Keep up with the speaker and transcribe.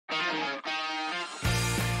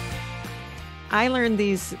I learned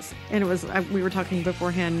these, and we were talking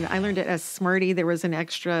beforehand. I learned it as Smarty. There was an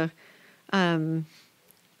extra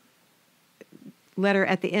letter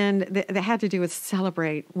at the end that had to do with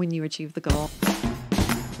celebrate when you achieve the goal.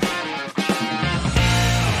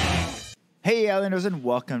 Hey, Islanders, and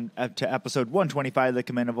welcome to episode 125 of the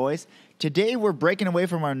Camano Voice. Today, we're breaking away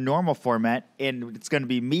from our normal format, and it's going to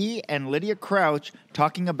be me and Lydia Crouch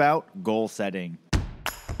talking about goal setting.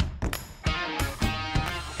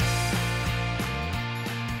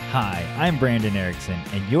 Hi, I'm Brandon Erickson,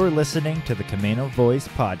 and you're listening to the Camano Voice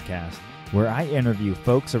podcast, where I interview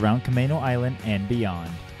folks around Camano Island and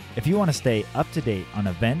beyond. If you want to stay up to date on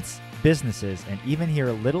events, businesses, and even hear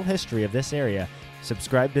a little history of this area,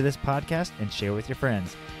 subscribe to this podcast and share with your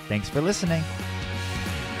friends. Thanks for listening.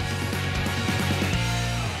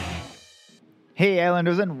 Hey,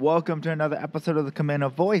 Islanders, and welcome to another episode of the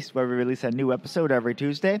Camano Voice, where we release a new episode every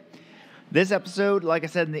Tuesday. This episode, like I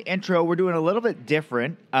said in the intro, we're doing a little bit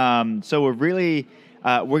different. So we're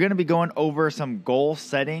going to be going over some goal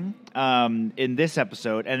setting in this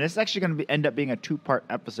episode, and this is actually going to end up being a two-part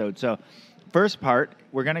episode. So first part,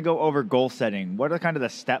 we're going to go over goal setting. What are kind of the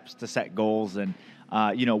steps to set goals, and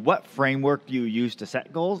what framework do you use to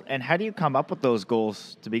set goals, and how do you come up with those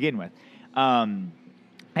goals to begin with? I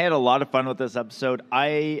had a lot of fun with this episode.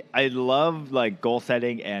 I love goal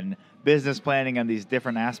setting and business planning and these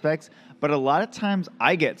different aspects, but a lot of times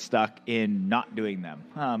I get stuck in not doing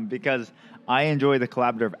them because I enjoy the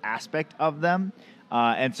collaborative aspect of them.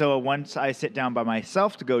 And so once I sit down by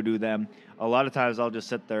myself to go do them, a lot of times I'll just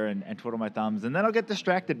sit there and twiddle my thumbs, and then I'll get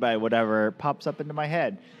distracted by whatever pops up into my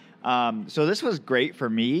head. So this was great for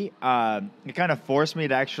me. It kind of forced me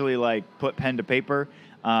to actually put pen to paper,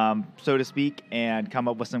 so to speak, and come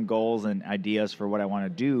up with some goals and ideas for what I want to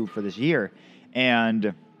do for this year.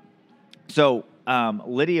 And so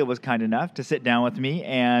Lydia was kind enough to sit down with me,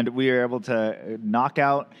 and we were able to knock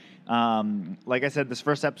out, like I said, this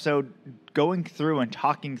first episode, going through and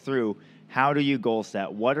talking through how do you goal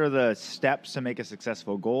set? What are the steps to make a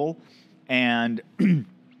successful goal? And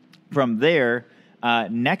from there,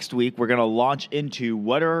 next week, we're going to launch into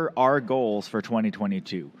what are our goals for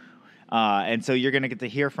 2022. And so you're going to get to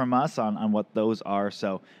hear from us on what those are.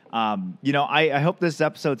 So, I hope this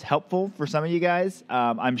episode's helpful for some of you guys.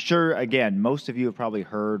 I'm sure, again, most of you have probably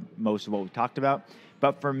heard most of what we talked about.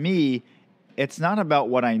 But for me, it's not about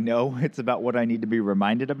what I know. It's about what I need to be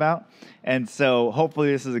reminded about. And so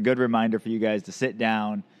hopefully this is a good reminder for you guys to sit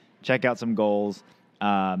down, check out some goals,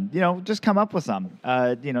 just come up with some.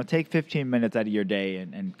 Take 15 minutes out of your day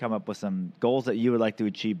and come up with some goals that you would like to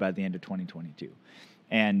achieve by the end of 2022.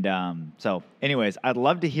 And so anyways, I'd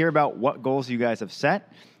love to hear about what goals you guys have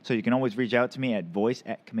set. So you can always reach out to me at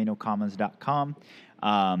voice@camanocommons.com.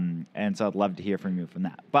 And so I'd love to hear from you from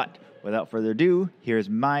that. But without further ado, here's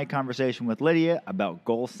my conversation with Lydia about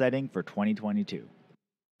goal setting for 2022.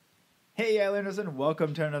 Hey, Islanders, and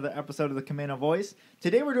welcome to another episode of the Camano Voice.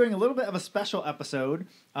 Today we're doing a little bit of a special episode.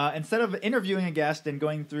 Instead of interviewing a guest and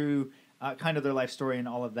going through kind of their life story and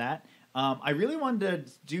all of that, I really wanted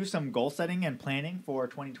to do some goal setting and planning for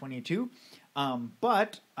 2022,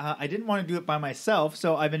 but I didn't want to do it by myself,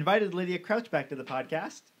 so I've invited Lydia Crouch back to the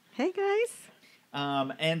podcast. Hey, guys.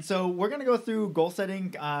 And so we're going to go through goal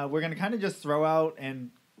setting. We're going to kind of just throw out,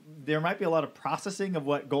 and there might be a lot of processing of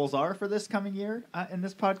what goals are for this coming year in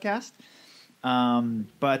this podcast.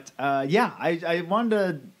 But I wanted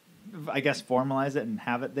to, I guess, formalize it and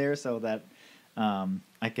have it there so that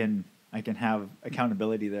I can have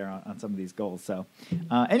accountability there on some of these goals. So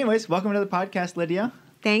anyways, welcome to the podcast, Lydia.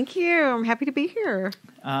 Thank you. I'm happy to be here.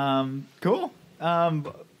 Cool.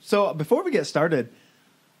 So before we get started,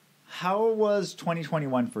 how was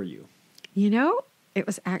 2021 for you? It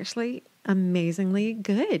was actually amazingly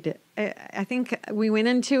good. I think we went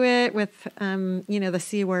into it with, the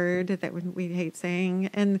C word that we hate saying,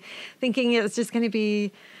 and thinking it was just going to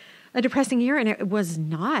be a depressing year, and it was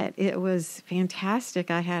not. It was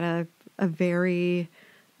fantastic. I had a very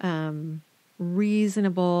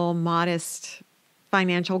reasonable, modest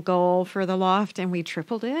financial goal for the loft, and we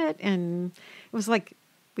tripled it. And it was like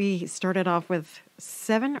we started off with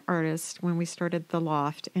 7 artists when we started the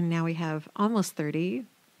loft, and now we have almost 30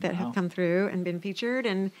 that have come through and been featured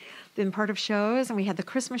and been part of shows. And we had the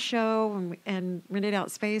Christmas show and rented out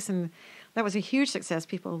space, and that was a huge success.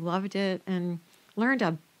 People loved it and learned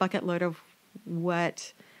a bucket load of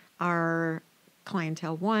what our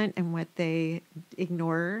clientele want and what they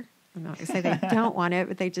ignore. I'm not going to say they don't want it,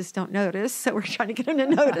 but they just don't notice. So we're trying to get them to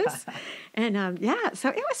notice. And so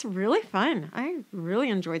it was really fun. I really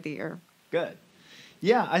enjoyed the year. Good.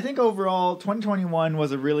 Yeah, I think overall 2021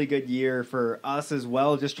 was a really good year for us as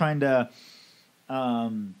well. Just trying to,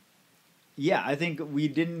 yeah, I think we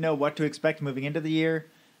didn't know what to expect moving into the year.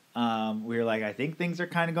 We were like, I think things are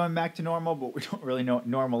kind of going back to normal, but we don't really know what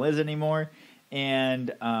normal is anymore.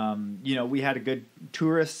 And, we had a good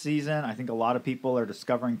tourist season. I think a lot of people are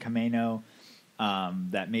discovering Camano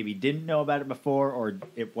that maybe didn't know about it before, or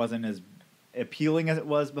it wasn't as appealing as it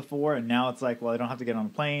was before. And now it's like, well, I don't have to get on a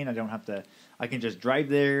plane. I can just drive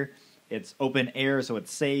there. It's open air, so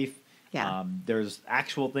it's safe. Yeah. There's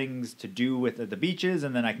actual things to do at the beaches,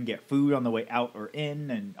 and then I can get food on the way out or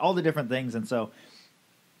in, and all the different things. And so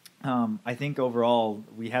I think overall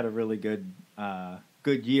we had a really good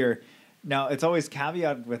year. Now, it's always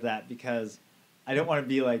caveated with that because I don't want to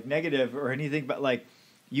be like negative or anything, but like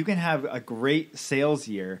you can have a great sales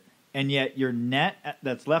year, and yet your net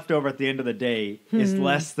that's left over at the end of the day is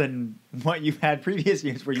less than what you've had previous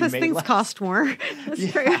years where you made less. Because things cost more.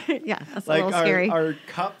 That's true. Yeah, that's like a little scary. Our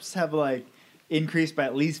cups have like increased by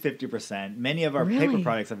at least 50%. Many of our paper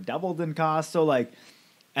products have doubled in cost. So like,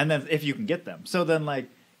 and then if you can get them. So then like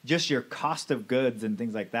just your cost of goods and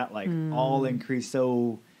things like that, like all increase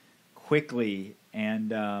so quickly,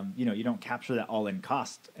 and you don't capture that all in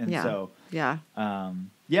cost. And so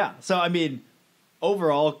so I mean,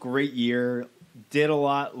 overall, great year. Did a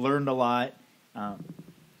lot, learned a lot.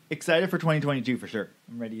 Excited for 2022 for sure.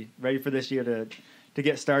 I'm ready for this year to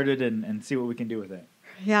get started and see what we can do with it.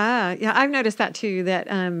 Yeah. I've noticed that too. That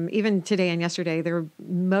even today and yesterday,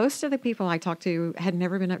 most of the people I talked to had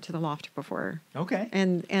never been up to the loft before. Okay.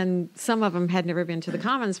 And some of them had never been to the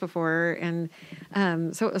Commons before, and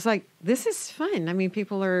so it was like, this is fun. I mean,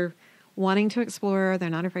 people are wanting to explore. They're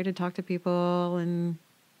not afraid to talk to people,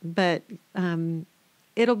 but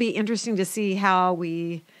it'll be interesting to see how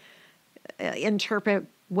we interpret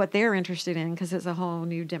what they're interested in, because it's a whole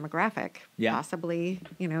new demographic. Yeah. Possibly,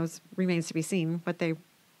 remains to be seen what they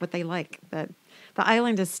like. But the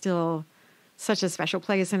island is still such a special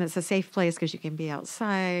place, and it's a safe place because you can be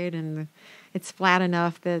outside, and it's flat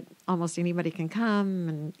enough that almost anybody can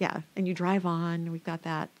come, and you drive on. We've got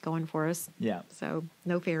that going for us. Yeah. So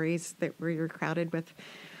no ferries where you're crowded with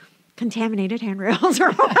contaminated handrails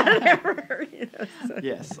or whatever. So.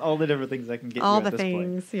 Yes, all the different things that can get all you at the this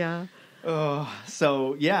things, point. yeah. Oh,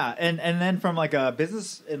 so yeah, and then from like a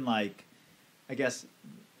business and like, I guess,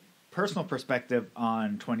 personal perspective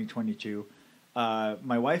on 2022,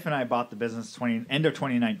 my wife and I bought the business end of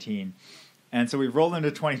 2019, and so we rolled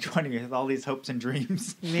into 2020 with all these hopes and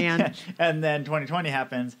dreams. Man, and then 2020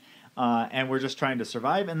 happens, and we're just trying to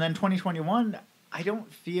survive. And then 2021, I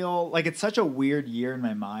don't feel like it's such a weird year in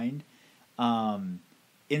my mind.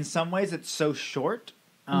 In some ways, it's so short,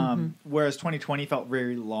 whereas 2020 felt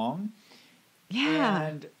very long.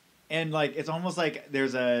 Yeah. And like, it's almost like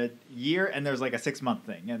there's a year and there's like a 6-month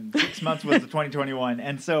thing, and 6 months was the 2021.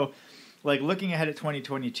 And so like looking ahead at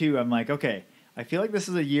 2022, I'm like, okay, I feel like this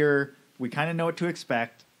is a year we kind of know what to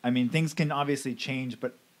expect. I mean, things can obviously change,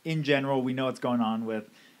 but in general, we know what's going on with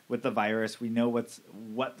the virus. We know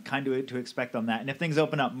what kind of to expect on that. And if things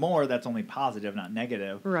open up more, that's only positive, not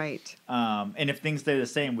negative. Right. And if things stay the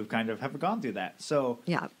same, we've kind of have gone through that. So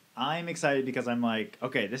yeah. I'm excited because I'm like,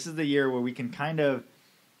 okay, this is the year where we can kind of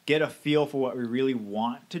get a feel for what we really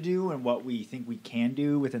want to do and what we think we can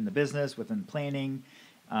do within the business, within planning.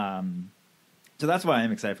 So that's why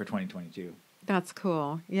I'm excited for 2022. That's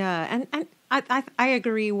cool. Yeah. And I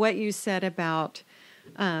agree what you said about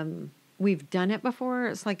we've done it before.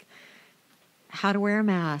 It's like how to wear a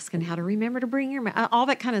mask and how to remember to bring your mask. All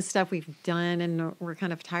that kind of stuff we've done, and we're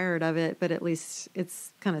kind of tired of it, but at least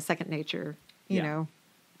it's kind of second nature, you know.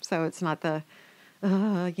 So it's not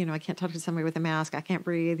I can't talk to somebody with a mask. I can't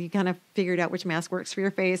breathe. You kind of figured out which mask works for your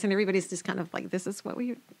face, and everybody's just kind of like, this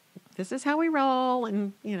is how we roll,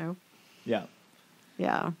 and Yeah.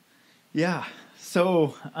 Yeah. Yeah.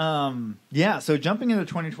 So, so jumping into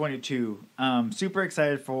 2022, super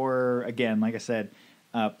excited for, again, like I said,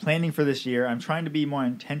 planning for this year. I'm trying to be more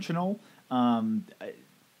intentional.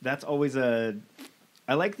 That's always I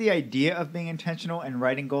like the idea of being intentional and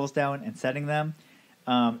writing goals down and setting them.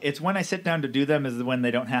 It's when I sit down to do them is when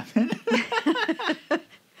they don't happen.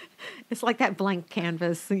 It's like that blank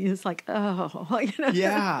canvas. It's like, oh,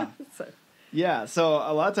 Yeah. Yeah. So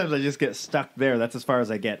a lot of times I just get stuck there. That's as far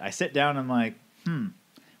as I get. I sit down and I'm like,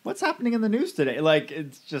 what's happening in the news today? Like,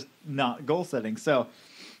 it's just not goal setting. So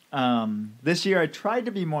this year I tried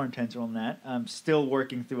to be more intentional in that. I'm still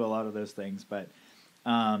working through a lot of those things, but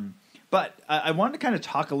I wanted to kind of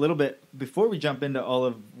talk a little bit before we jump into all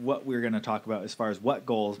of what we're going to talk about as far as what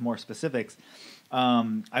goals, more specifics.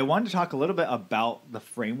 I wanted to talk a little bit about the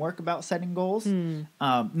framework about setting goals.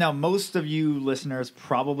 Now, most of you listeners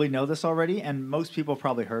probably know this already, and most people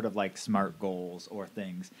probably heard of like SMART goals or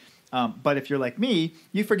things. But if you're like me,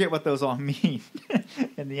 you forget what those all mean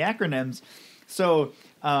in the acronyms. So,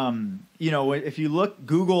 if you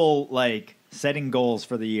Google like setting goals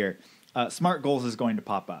for the year, SMART goals is going to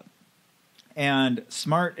pop up. And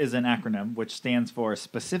SMART is an acronym which stands for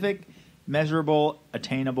specific, measurable,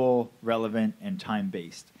 attainable, relevant, and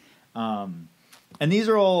time-based. And these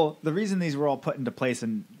are all, the reason these were all put into place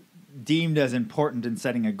and deemed as important in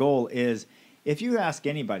setting a goal is if you ask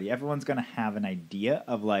anybody, everyone's going to have an idea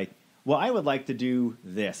of like, well, I would like to do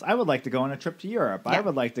this. I would like to go on a trip to Europe. Yeah. I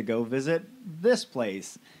would like to go visit this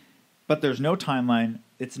place. But there's no timeline.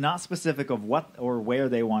 It's not specific of what or where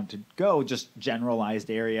they want to go, just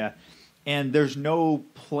generalized area. And there's no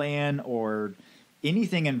plan or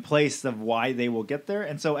anything in place of why they will get there.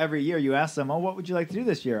 And so every year you ask them, oh, what would you like to do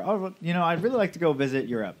this year? Oh, I'd really like to go visit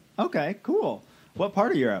Europe. Okay, cool. What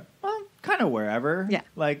part of Europe? Well, kind of wherever. Yeah.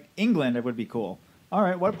 Like England, it would be cool. All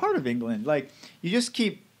right, what part of England? Like you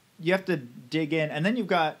have to dig in. And then you've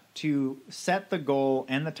got to set the goal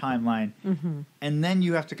and the timeline. Mm-hmm. And then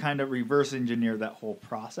you have to kind of reverse engineer that whole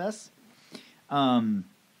process.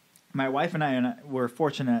 My wife and I were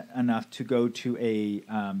fortunate enough to go to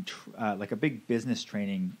a big business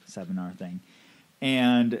training seminar thing,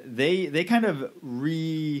 and they kind of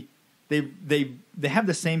they have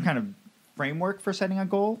the same kind of framework for setting a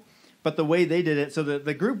goal, but the way they did it. So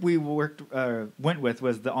the group we went with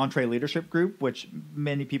was the Entree Leadership Group, which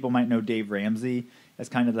many people might know Dave Ramsey as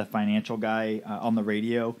kind of the financial guy on the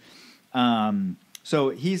radio. So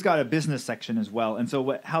he's got a business section as well. And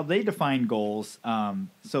so how they define goals,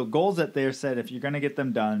 so goals that they're said, if you're going to get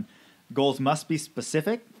them done, goals must be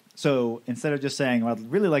specific. So instead of just saying, well,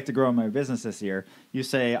 I'd really like to grow my business this year, you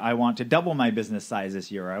say, I want to double my business size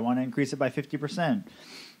this year, or I want to increase it by 50%.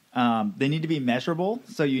 They need to be measurable.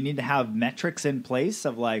 So you need to have metrics in place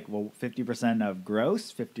of like, well, 50% of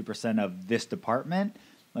gross, 50% of this department.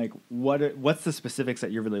 Like, what's the specifics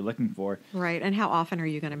that you're really looking for? Right, and how often are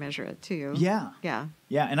you going to measure it, too? Yeah. Yeah.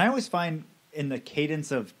 Yeah, and I always find in the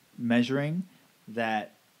cadence of measuring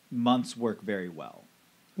that months work very well.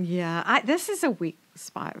 Yeah, this is a weak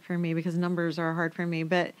spot for me because numbers are hard for me,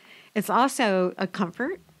 but it's also a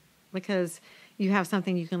comfort because you have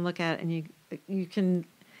something you can look at and you can...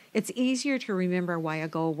 It's easier to remember why a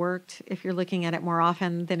goal worked if you're looking at it more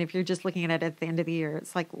often than if you're just looking at it at the end of the year.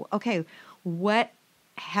 It's like, okay, what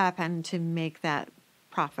happened to make that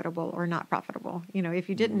profitable or not profitable? If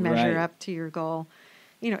you didn't measure up to your goal,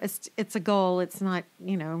 it's a goal. It's not,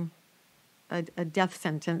 a death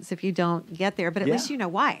sentence if you don't get there, but at least you know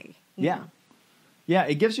why. You know? Yeah.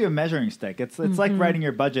 It gives you a measuring stick. It's like writing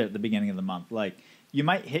your budget at the beginning of the month. Like you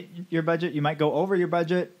might hit your budget, you might go over your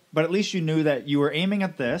budget, but at least you knew that you were aiming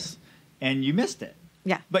at this and you missed it.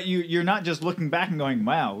 Yeah. But you're not just looking back and going,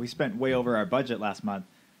 wow, we spent way over our budget last month.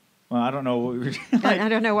 Well, I don't know what we were like, I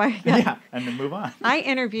don't know why. Yeah, and then move on. I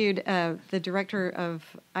interviewed the director of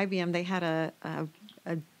IBM. They had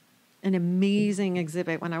an amazing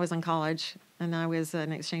exhibit when I was in college, and I was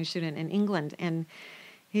an exchange student in England. And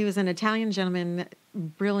he was an Italian gentleman,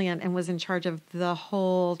 brilliant, and was in charge of the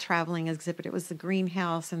whole traveling exhibit. It was the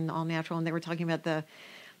greenhouse and all natural, and they were talking about the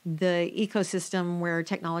ecosystem where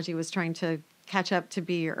technology was trying to catch up to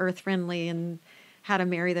be earth-friendly and how to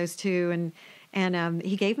marry those two. And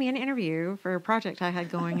he gave me an interview for a project I had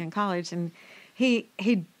going in college. And he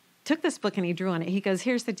took this book and he drew on it. He goes,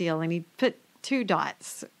 here's the deal. And he put 2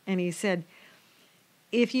 dots. And he said,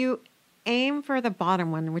 if you aim for the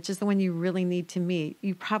bottom one, which is the one you really need to meet,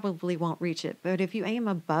 you probably won't reach it. But if you aim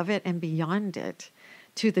above it and beyond it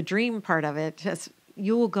to the dream part of it,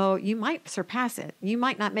 you might surpass it. You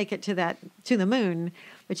might not make it to the moon,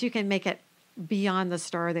 but you can make it beyond the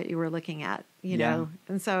star that you were looking at, know?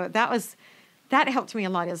 And so that helped me a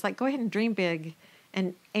lot. It's like, go ahead and dream big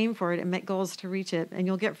and aim for it and make goals to reach it. And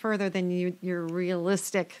you'll get further than your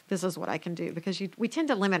realistic, this is what I can do. Because we tend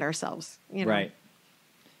to limit ourselves, Right.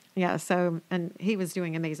 Yeah, so, and he was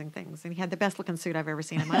doing amazing things. And he had the best looking suit I've ever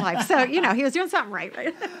seen in my life. So, he was doing something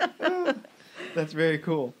right? That's very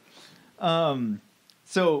cool.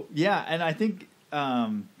 So, yeah, and I think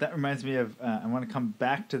that reminds me of, I want to come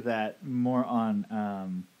back to that more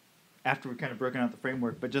on, after we've kind of broken out the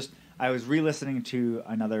framework, but just, I was re-listening to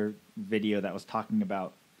another video that was talking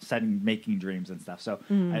about making dreams and stuff. So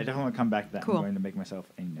I definitely want to come back to that. Cool. I'm going to make myself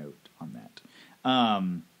a note on that.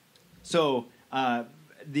 So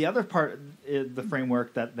the other part, the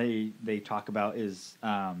framework that they talk about is,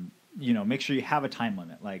 make sure you have a time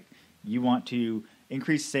limit. Like you want to,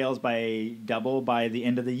 increase sales by double by the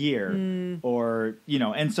end of the year, or,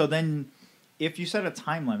 and so then if you set a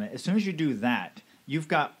time limit, as soon as you do that, you've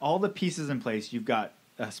got all the pieces in place. You've got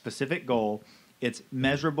a specific goal. It's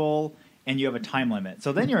measurable, and you have a time limit.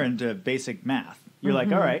 So then you're into basic math. You're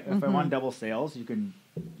like, all right, if I want double sales, you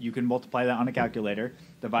can multiply that on a calculator,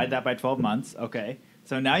 divide that by 12 months. Okay.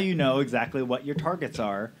 So now you know exactly what your targets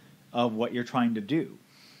are of what you're trying to do.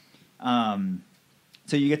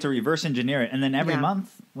 So you get to reverse engineer it. And then every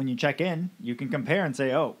month when you check in, you can compare and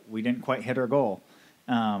say, oh, we didn't quite hit our goal.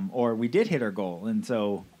 Or we did hit our goal. And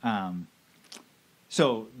so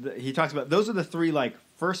he talks about those are the three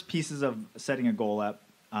first pieces of setting a goal up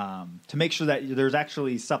to make sure that there's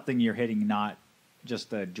actually something you're hitting, not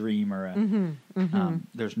just a dream or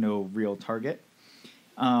there's no real target.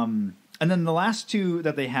 And then the last two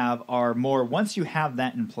that they have are more once you have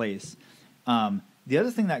that in place. The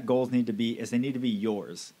other thing that goals need to be is they need to be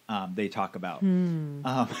yours. They talk about.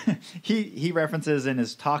 He references in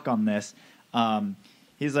his talk on this.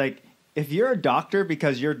 He's like, if you're a doctor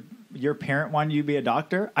because your parent wanted you to be a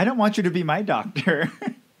doctor, I don't want you to be my doctor.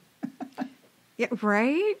 Yeah,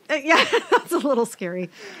 right? Yeah, that's a little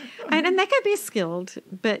scary. And they could be skilled,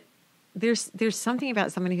 but there's something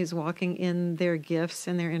about somebody who's walking in their gifts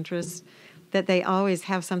and their interests that they always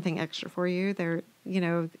have something extra for you. They're,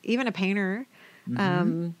 even a painter.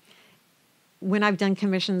 When I've done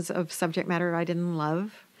commissions of subject matter I didn't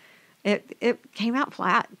love, it came out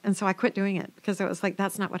flat. And so I quit doing it because it was like,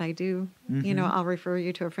 that's not what I do. I'll refer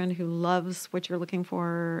you to a friend who loves what you're looking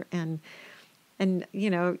for. And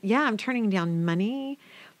I'm turning down money,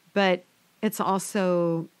 but it's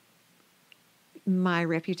also my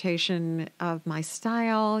reputation of my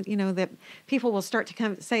style, that people will start to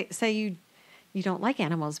come say you don't like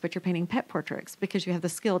animals, but you're painting pet portraits because you have the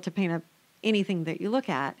skill to paint anything that you look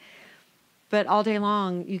at. But all day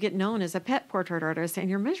long, you get known as a pet portrait artist, and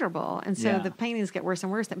you're miserable. And so the paintings get worse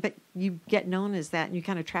and worse. But you get known as that, and you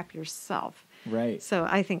kind of trap yourself. Right. So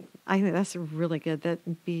I think that's really good that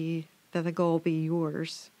the goal be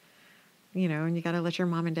yours. And you got to let your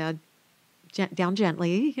mom and dad down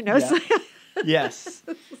gently. Yeah. So yes.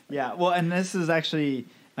 Yeah. Well, and this is actually.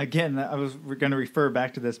 Again, I was going to refer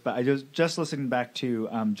back to this, but I just listened back to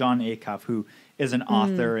John Acuff, who is an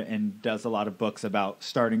author and does a lot of books about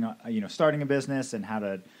starting a business and how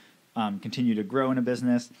to continue to grow in a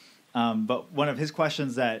business. But one of his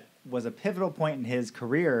questions that was a pivotal point in his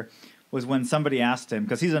career was when somebody asked him,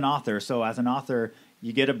 because he's an author. So as an author,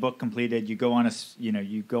 you get a book completed, you go on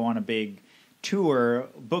a big tour,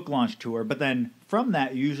 book launch tour, but then from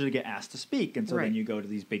that you usually get asked to speak, and so then you go to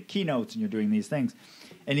these big keynotes and you're doing these things.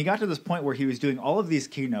 And he got to this point where he was doing all of these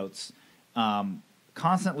keynotes,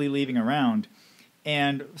 constantly leaving around,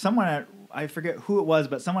 and someone, I forget who it was,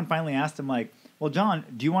 but someone finally asked him like, well, John,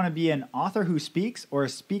 do you want to be an author who speaks or a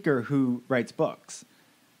speaker who writes books?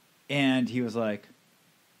 And he was like,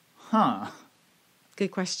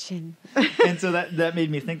 good question. And so that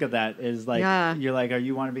made me think of that is like, you're like, are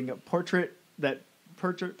you want to be a portrait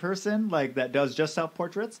person like that does just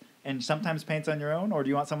self-portraits and sometimes paints on your own, or do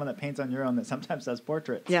you want someone that paints on your own that sometimes does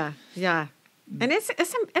portraits? Yeah. And it's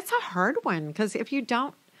a hard one because if you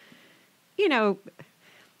don't,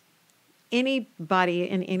 anybody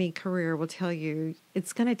in any career will tell you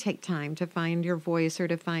it's going to take time to find your voice or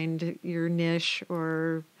to find your niche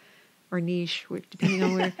or niche, depending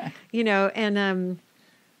on where, and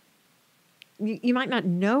you might not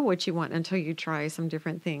know what you want until you try some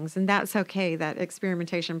different things. And that's okay. That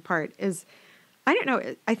experimentation part is, I don't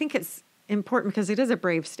know, I think it's important because it is a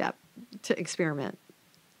brave step to experiment.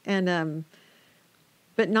 And,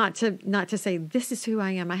 but not to say, this is who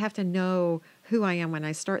I am. I have to know who I am when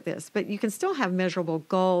I start this. But you can still have measurable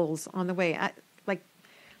goals on the way.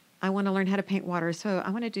 I want to learn how to paint water. So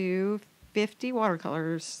I want to do 50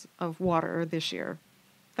 watercolors of water this year.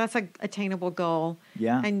 That's an attainable goal.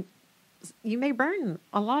 Yeah. And you may burn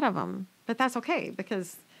a lot of them, but that's okay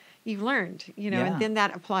because you've learned, and then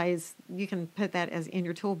that applies. You can put that as in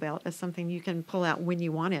your tool belt as something you can pull out when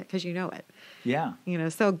you want it because you know it. Yeah.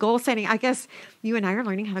 So goal setting, I guess you and I are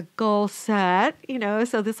learning how to goal set,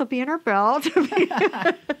 so this will be in our belt.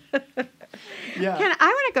 Yeah. I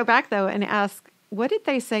want to go back though and ask, what did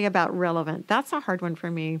they say about relevant? That's a hard one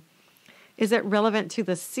for me. Is it relevant to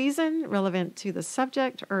the season, relevant to the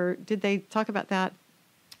subject, or did they talk about that?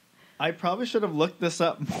 I probably should have looked this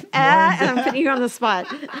up more. I'm putting you on the spot.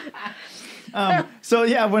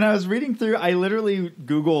 When I was reading through, I literally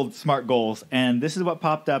Googled SMART goals, and this is what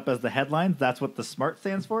popped up as the headlines. That's what the SMART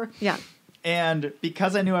stands for. Yeah. And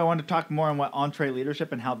because I knew I wanted to talk more on what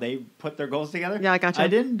EntreLeadership and how they put their goals together, I gotcha. I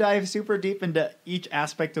didn't dive super deep into each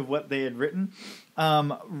aspect of what they had written.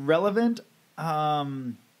 Relevant,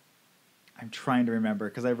 I'm trying to remember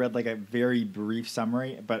because I read like a very brief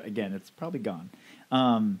summary, but again, it's probably gone.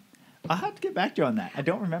 I'll have to get back to you on that. I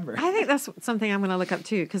don't remember. I think that's something I'm going to look up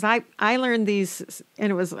too, because I learned these,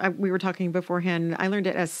 and it was we were talking beforehand. I learned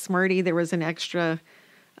it as Smarty. There was an extra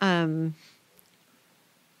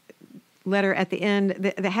letter at the end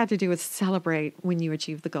that had to do with celebrate when you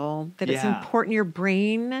achieve the goal. That it's important your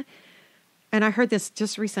brain. And I heard this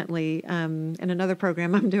just recently in another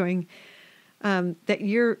program I'm doing.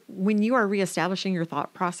 That when you are reestablishing your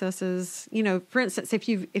thought processes, for instance,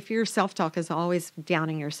 if your self-talk is always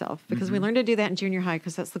downing yourself, because we learned to do that in junior high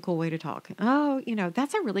because that's the cool way to talk. Oh,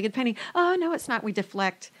 that's a really good painting. Oh, no, it's not. We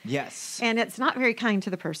deflect. Yes. And it's not very kind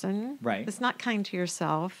to the person. Right. It's not kind to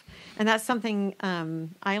yourself. And that's something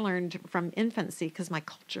I learned from infancy because my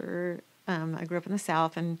culture, I grew up in the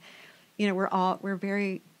South and, we're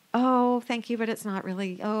very... oh, thank you, but it's not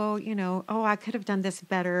really, I could have done this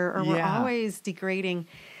better, or we're always degrading.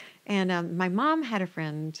 And my mom had a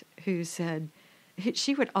friend who said,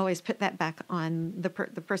 she would always put that back on the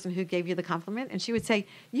person who gave you the compliment, and she would say,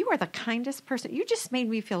 you are the kindest person. You just made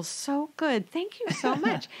me feel so good. Thank you so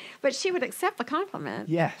much. But she would accept the compliment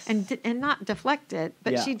and not deflect it,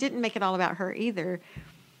 but she didn't make it all about her either.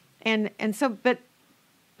 And so, but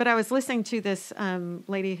I was listening to this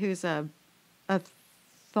lady who's a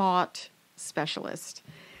thought specialist.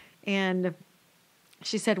 And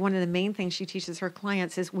she said one of the main things she teaches her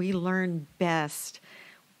clients is we learn best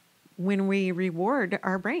when we reward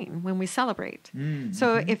our brain, when we celebrate. Mm-hmm.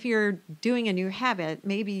 So if you're doing a new habit,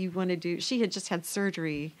 maybe you want to do, she had just had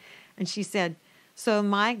surgery, and she said, so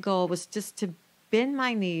my goal was just to bend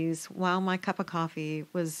my knees while my cup of coffee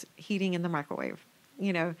was heating in the microwave,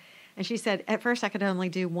 And she said, at first I could only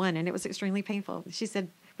do one, and it was extremely painful. She said,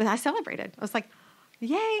 but I celebrated. I was like,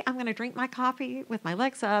 yay, I'm going to drink my coffee with my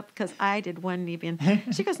legs up because I did one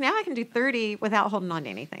Nevian. She goes, now I can do 30 without holding on to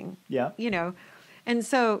anything. Yeah. And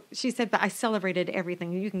so she said, but I celebrated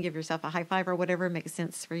everything. You can give yourself a high five or whatever makes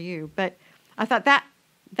sense for you. But I thought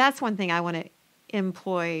that's one thing I want to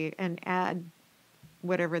employ and add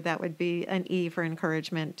whatever that would be, an E for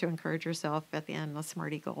encouragement, to encourage yourself at the end, a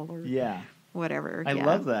Smarty goal or whatever. I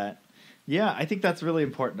love that. Yeah, I think that's really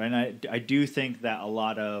important. And I do think that a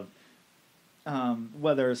lot of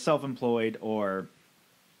whether self-employed or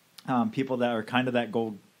people that are kind of that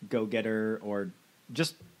go-getter or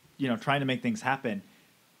just, trying to make things happen,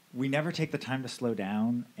 we never take the time to slow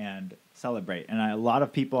down and celebrate. And a lot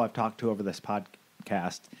of people I've talked to over this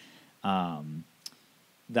podcast,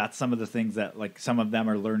 that's some of the things that, like, some of them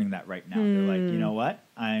are learning that right now. They're like, you know what?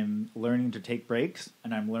 I'm learning to take breaks,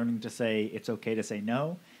 and I'm learning to say it's okay to say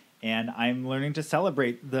no. And I'm learning to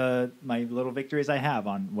celebrate my little victories I have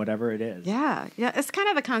on whatever it is. Yeah. Yeah. It's kind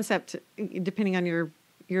of the concept, depending on your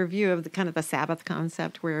view of the kind of the Sabbath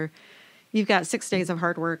concept, where you've got 6 days of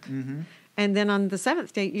hard work. Mm-hmm. And then on the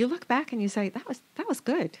seventh day, you look back and you say, that was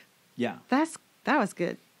good. Yeah. That was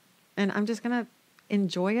good. And I'm just going to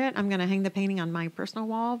enjoy it. I'm going to hang the painting on my personal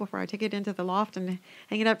wall before I take it into the loft and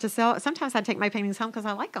hang it up to sell. Sometimes I take my paintings home because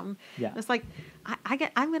I like them. Yeah. It's like,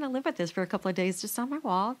 I'm going to live with this for a couple of days just on my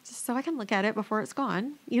wall, just so I can look at it before it's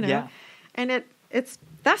gone, Yeah. And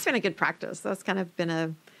that's been a good practice. That's kind of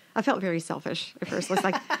been I felt very selfish at first. It's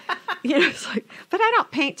like, it's like, but I don't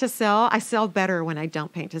paint to sell. I sell better when I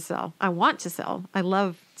don't paint to sell. I want to sell. I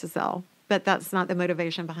love to sell, but that's not the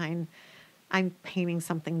motivation behind I'm painting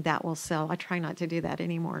something that will sell. I try not to do that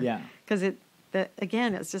anymore. Yeah. Because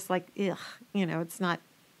again, it's just like, ugh, it's not,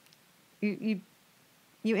 you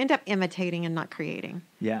end up imitating and not creating.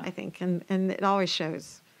 Yeah. I think. And it always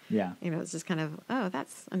shows. Yeah. It's just kind of, oh,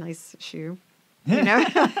 that's a nice shoe.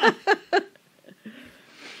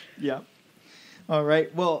 Yeah. All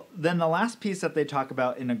right. Well, then the last piece that they talk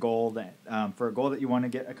about in a goal that, for a goal that you want to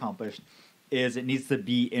get accomplished, is it needs to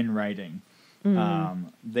be in writing. Mm-hmm.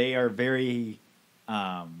 They are very,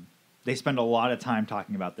 they spend a lot of time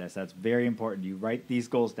talking about this. That's very important. You write these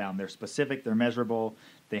goals down. They're specific. They're measurable.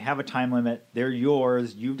 They have a time limit. They're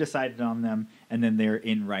yours. You've decided on them, and then they're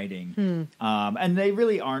in writing. And they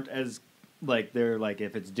really aren't as they're like,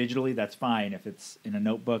 if it's digitally, that's fine. If it's in a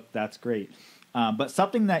notebook, that's great. But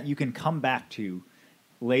something that you can come back to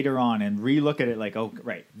later on and relook at it like, oh,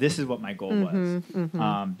 right, this is what my goal was.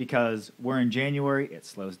 Mm-hmm. Because we're in January, it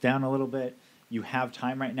slows down a little bit. You have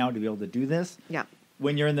time right now to be able to do this. Yeah.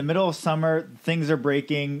 When you're in the middle of summer, things are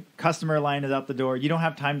breaking, customer line is out the door. You don't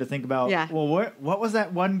have time to think about, well, what was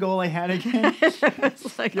that one goal I had again?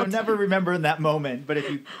 You'll never remember in that moment. But if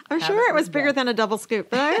you, I'm sure it was bigger than a double scoop,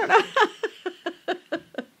 but I don't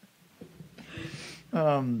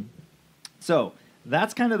know. So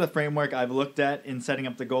that's kind of the framework I've looked at in setting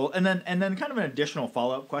up the goal. And then kind of an additional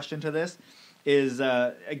follow-up question to this is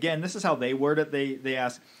again, this is how they word it. They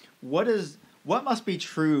ask, what must be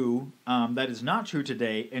true that is not true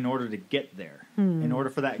today in order to get there, in order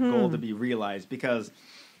for that goal to be realized? Because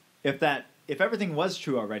if everything was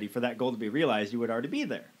true already, for that goal to be realized, you would already be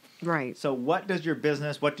there. Right. So what does your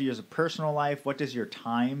business, what does your personal life, what does your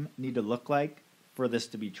time need to look like for this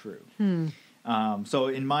to be true? So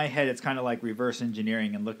in my head, it's kind of like reverse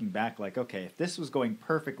engineering and looking back like, okay, if this was going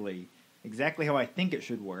perfectly, exactly how I think it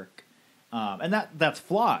should work, and that's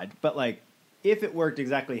flawed, but like if it worked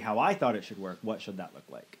exactly how I thought it should work, what should that look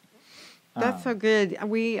like? That's so good.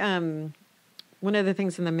 We one of the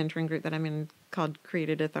things in the mentoring group that I'm in called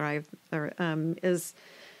Created to Thrive is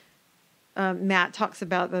Matt talks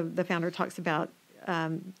about, the founder talks about,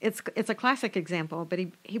 it's a classic example, but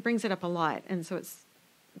he brings it up a lot. And so it's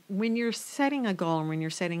when you're setting a goal and when you're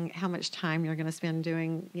setting how much time you're going to spend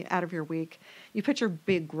doing out of your week, you put your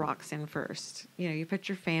big rocks in first. You put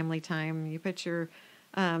your family time, you put your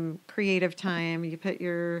creative time, you put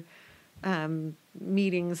your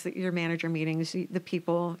meetings, your manager meetings, the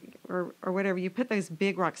people or whatever, you put those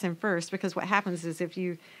big rocks in first, because what happens is if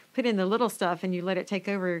you put in the little stuff and you let it take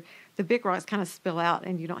over, the big rocks kind of spill out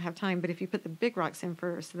and you don't have time. But if you put the big rocks in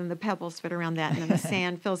first, then the pebbles fit around that and then the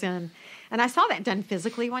sand fills in. And I saw that done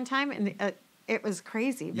physically one time, and it was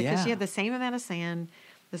crazy because you have the same amount of sand,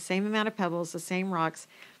 the same amount of pebbles, the same rocks.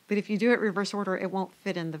 But if you do it reverse order, it won't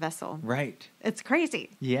fit in the vessel. Right. It's crazy.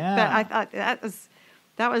 Yeah. But I thought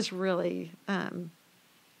that was really,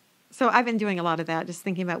 so I've been doing a lot of that, just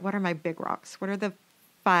thinking about what are my big rocks? What are the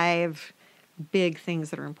 5 big things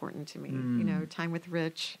that are important to me? Time with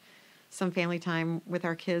Rich, some family time with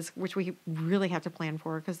our kids, which we really have to plan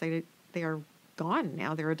for because they are gone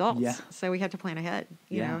now. They're adults. Yeah. So we have to plan ahead,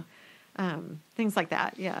 you know, things like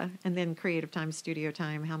that. Yeah. And then creative time, studio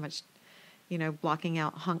time, how much, blocking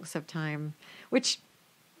out hunks of time, which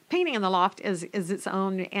painting in the loft is its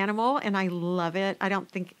own animal, and I love it. I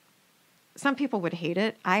don't think some people would hate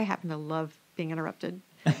it. I happen to love being interrupted.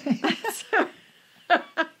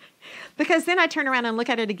 Because then I turn around and look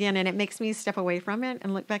at it again, and it makes me step away from it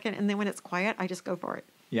and look back at it, and then when it's quiet, I just go for it.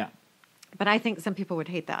 Yeah. But I think some people would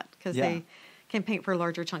hate that because they can paint for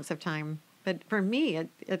larger chunks of time. But for me,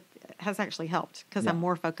 it has actually helped because I'm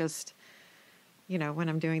more focused, when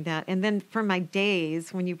I'm doing that. And then for my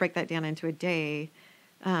days, when you break that down into a day,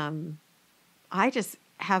 I just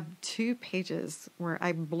have 2 pages where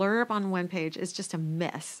I blurb on one page. It's just a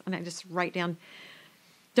mess. And I just write down,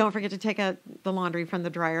 don't forget to take out the laundry from the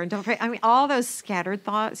dryer. And don't forget, all those scattered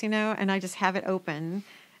thoughts, and I just have it open.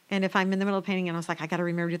 And if I'm in the middle of painting and I was like, I got to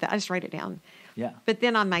remember to do that, I just write it down. Yeah. But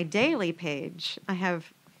then on my daily page, I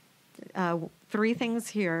have 3 things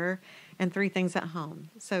here and 3 things at home.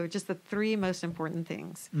 So just the 3 most important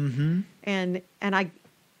things. Mm-hmm. And I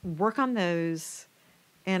work on those.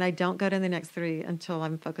 And I don't go to the next 3 until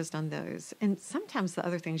I'm focused on those. And sometimes the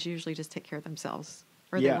other things usually just take care of themselves,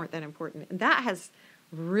 or they weren't that important. And that has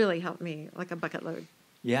really helped me, like a bucket load.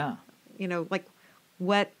 Yeah. Like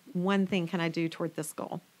what one thing can I do toward this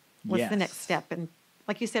goal? What's the next step? And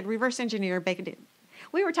like you said, reverse engineer, bake it.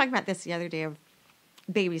 We were talking about this the other day of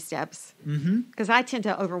baby steps. Because I tend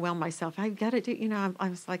to overwhelm myself. I've got to do, I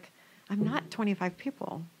was like, I'm not 25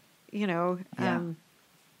 people,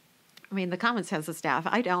 the Commons has a staff.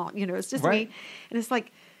 I don't, it's just me. And it's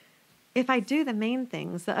like, if I do the main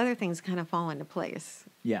things, the other things kind of fall into place.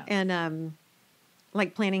 Yeah. And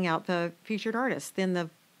like planning out the featured artists, then the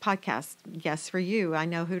podcast guests for you. I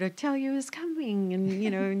know who to tell you is coming, and,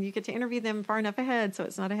 and you get to interview them far enough ahead so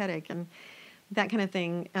it's not a headache and that kind of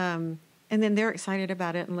thing. And then they're excited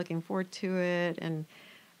about it and looking forward to it. And,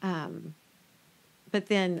 but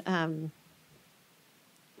then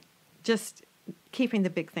just keeping the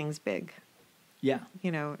big things big. Yeah.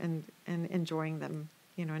 And enjoying them,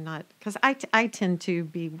 and not, because I tend to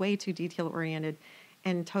be way too detail oriented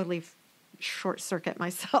and totally short circuit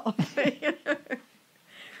myself.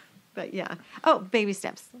 But yeah. Oh, baby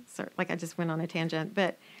steps. So, like I just went on a tangent,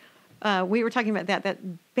 but we were talking about that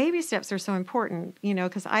baby steps are so important,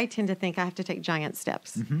 because I tend to think I have to take giant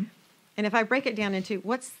steps. Mm-hmm. And if I break it down into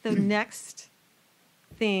what's the next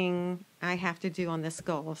thing I have to do on this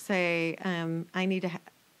goal, say I need to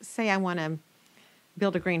say I want to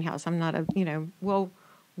build a greenhouse. I'm not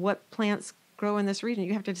what plants grow in this region?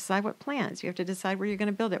 You have to decide what plants. You have to decide where you're going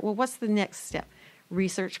to build it. Well, what's the next step?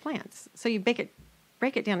 Research plants. So you break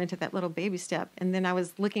it down into that little baby step. And then I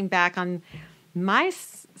was looking back on my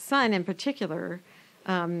son in particular.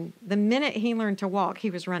 The minute he learned to walk, he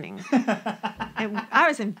was running. And I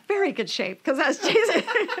was in very good shape because I was chasing.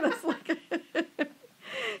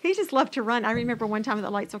 He just loved to run. I remember one time at the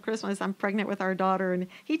Lights of Christmas, I'm pregnant with our daughter, and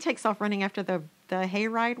he takes off running after the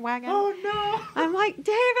hayride wagon. Oh, no. I'm like,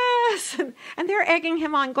 Davis! And they're egging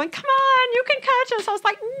him on, going, come on, you can catch us. I was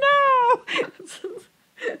like, no!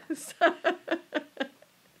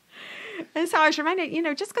 And so I was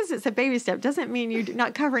reminded, just because it's a baby step doesn't mean you're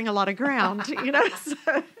not covering a lot of ground, So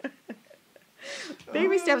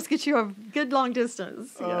baby steps get you a good long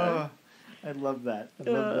distance. I love that. I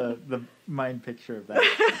love the mind picture of that.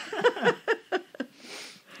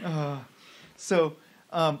 So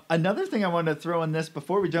another thing I wanted to throw in this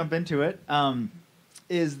before we jump into it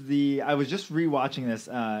is I was just rewatching this,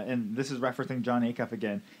 and this is referencing Jon Acuff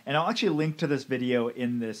again, and I'll actually link to this video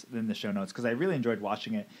in the show notes because I really enjoyed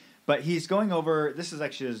watching it. But he's going over, this is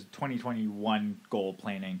actually his 2021 goal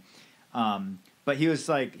planning. But he was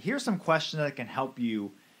like, here's some questions that can help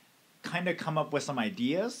you kind of come up with some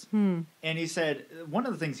ideas. And he said, one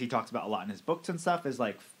of the things he talks about a lot in his books and stuff is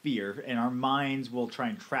like fear. And our minds will try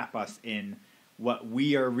and trap us in what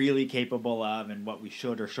we are really capable of and what we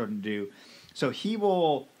should or shouldn't do. So he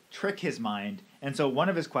will trick his mind. And so one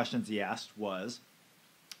of his questions he asked was,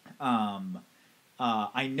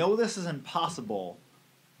 I know this is impossible,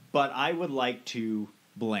 but I would like to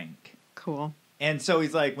blank. Cool. And so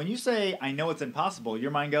he's like, when you say, I know it's impossible,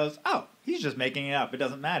 your mind goes, oh, he's just making it up. It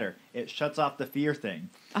doesn't matter. It shuts off the fear thing.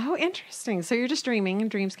 Oh, interesting. So you're just dreaming,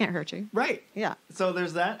 and dreams can't hurt you. Right. Yeah. So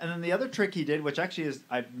there's that. And then the other trick he did, which actually is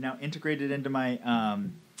I've now integrated into my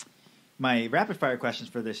my rapid fire questions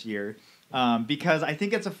for this year, because I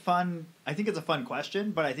think it's a fun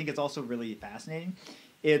question, but I think it's also really fascinating.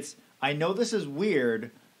 It's, I know this is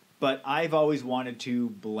weird, but I've always wanted to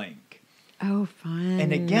blank. Oh, fun.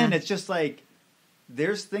 And again, it's just like,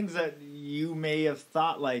 there's things that you may have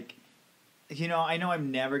thought like, I know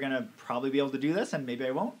I'm never going to probably be able to do this, and maybe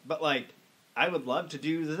I won't, but like, I would love to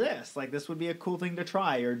do this. Like, this would be a cool thing to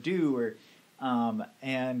try or do, or,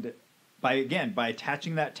 and by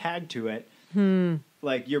attaching that tag to it,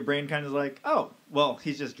 like your brain kind of is like, oh, well,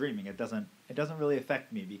 he's just dreaming. It doesn't really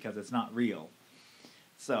affect me because it's not real.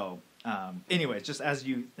 So, anyways, just as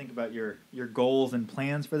you think about your goals and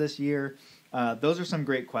plans for this year, those are some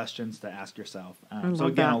great questions to ask yourself. So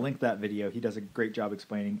again, I'll link that video. He does a great job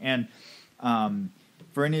explaining. And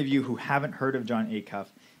for any of you who haven't heard of Jon Acuff,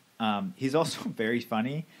 he's also very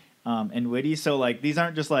funny and witty. So like, these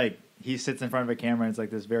aren't just like he sits in front of a camera and it's like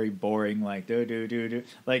this very boring, like do.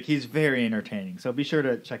 Like, he's very entertaining. So be sure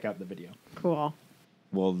to check out the video. Cool.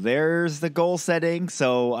 Well, there's the goal setting.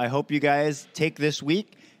 So I hope you guys take this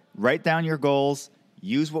week, write down your goals,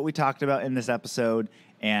 use what we talked about in this episode,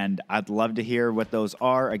 and I'd love to hear what those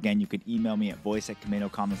are. Again, you could email me at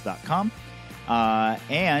voice@camanocommons.com.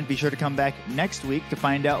 And be sure to come back next week to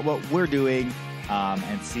find out what we're doing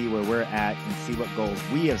and see where we're at and see what goals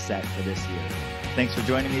we have set for this year. Thanks for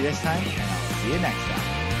joining me this time, and I'll see you next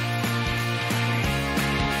time.